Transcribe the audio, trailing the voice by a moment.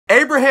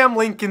Abraham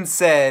Lincoln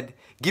said,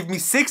 "Give me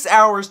 6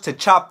 hours to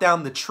chop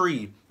down the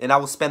tree, and I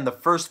will spend the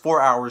first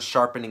 4 hours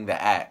sharpening the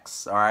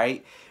axe." All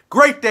right?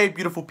 Great day,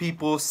 beautiful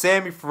people.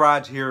 Sammy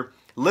Faraj here.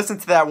 Listen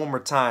to that one more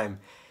time.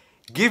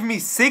 Give me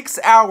 6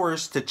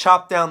 hours to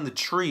chop down the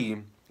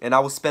tree, and I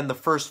will spend the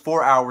first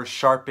 4 hours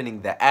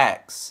sharpening the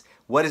axe.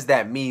 What does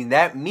that mean?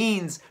 That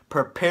means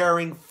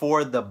preparing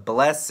for the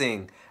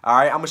blessing. All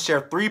right? I'm going to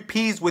share 3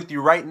 P's with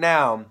you right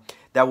now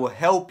that will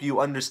help you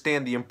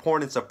understand the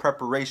importance of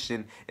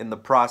preparation in the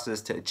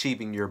process to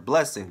achieving your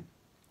blessing.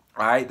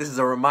 All right, this is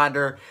a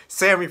reminder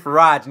Sammy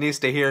Faraj needs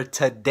to hear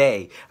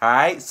today. All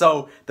right,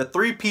 so the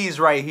 3 P's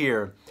right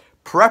here.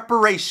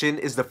 Preparation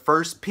is the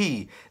first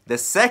P. The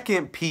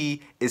second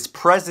P is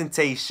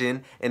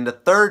presentation. And the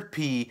third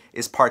P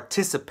is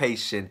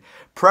participation.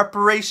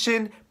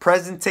 Preparation,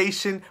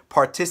 presentation,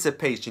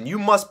 participation. You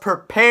must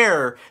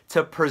prepare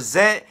to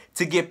present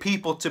to get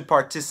people to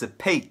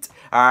participate.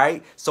 All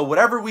right. So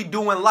whatever we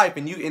do in life,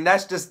 and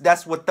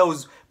that's what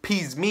those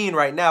P's mean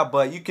right now.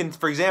 But you can,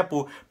 for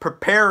example,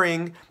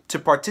 preparing to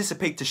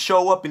participate, to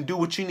show up and do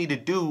what you need to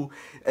do,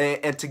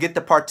 and to get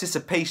the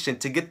participation,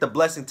 to get the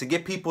blessing, to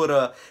get people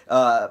to,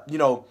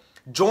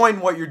 join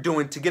what you're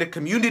doing, to get a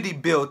community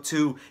built,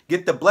 to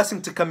get the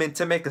blessing to come in,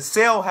 to make a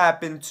sale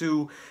happen,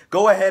 to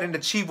go ahead and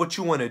achieve what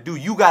you want to do.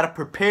 You got to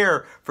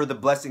prepare for the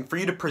blessing, for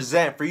you to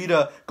present, for you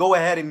to go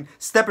ahead and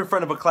step in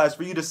front of a class,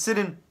 for you to sit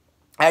in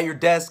at your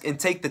desk and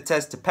take the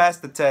test, to pass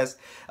the test,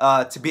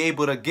 to be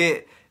able to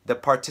get the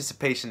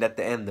participation at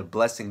the end, the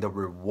blessing, the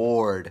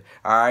reward.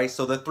 All right,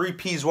 so the 3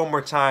 P's one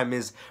more time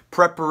is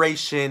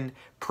preparation,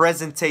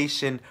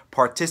 presentation,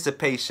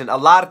 participation. A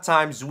lot of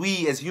times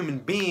we as human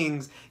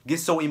beings get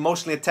so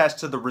emotionally attached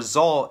to the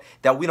result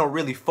that we don't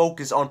really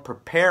focus on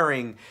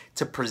preparing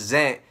to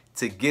present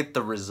to get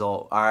the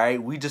result. All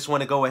right, we just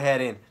want to go ahead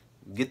and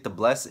get the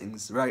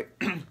blessings, right?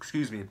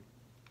 Excuse me.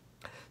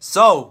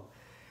 So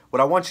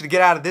what I want you to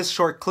get out of this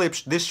short clip,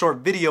 this short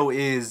video,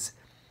 is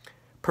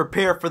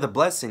prepare for the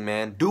blessing,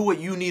 man. Do what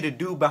you need to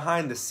do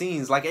behind the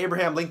scenes. Like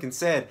Abraham Lincoln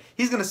said,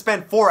 he's going to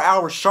spend 4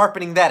 hours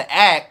sharpening that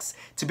axe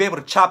to be able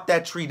to chop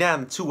that tree down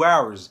in 2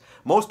 hours.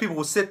 Most people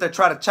will sit there,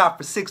 try to chop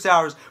for 6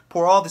 hours,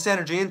 pour all this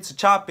energy into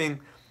chopping,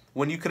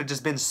 when you could have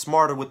just been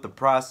smarter with the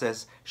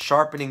process,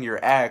 sharpening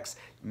your axe,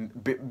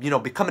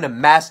 becoming a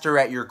master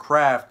at your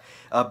craft,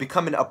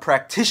 becoming a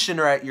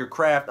practitioner at your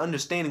craft,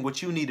 understanding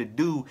what you need to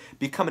do,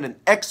 becoming an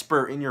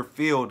expert in your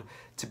field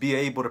to be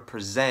able to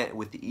present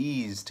with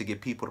ease to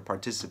get people to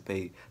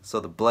participate so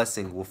the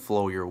blessing will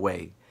flow your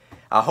way.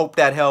 I hope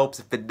that helps.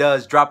 If it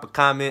does, drop a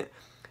comment,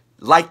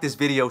 like this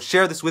video,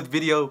 share this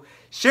video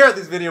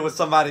with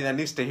somebody that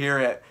needs to hear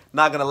it.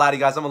 Not gonna lie to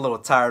you guys, I'm a little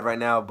tired right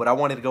now, but I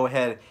wanted to go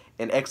ahead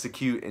and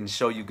execute and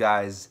show you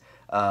guys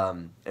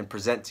and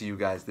present to you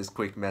guys this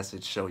quick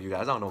message, show you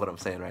guys. I don't know what I'm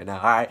saying right now.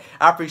 All right,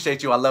 I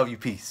appreciate you. I love you.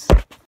 Peace.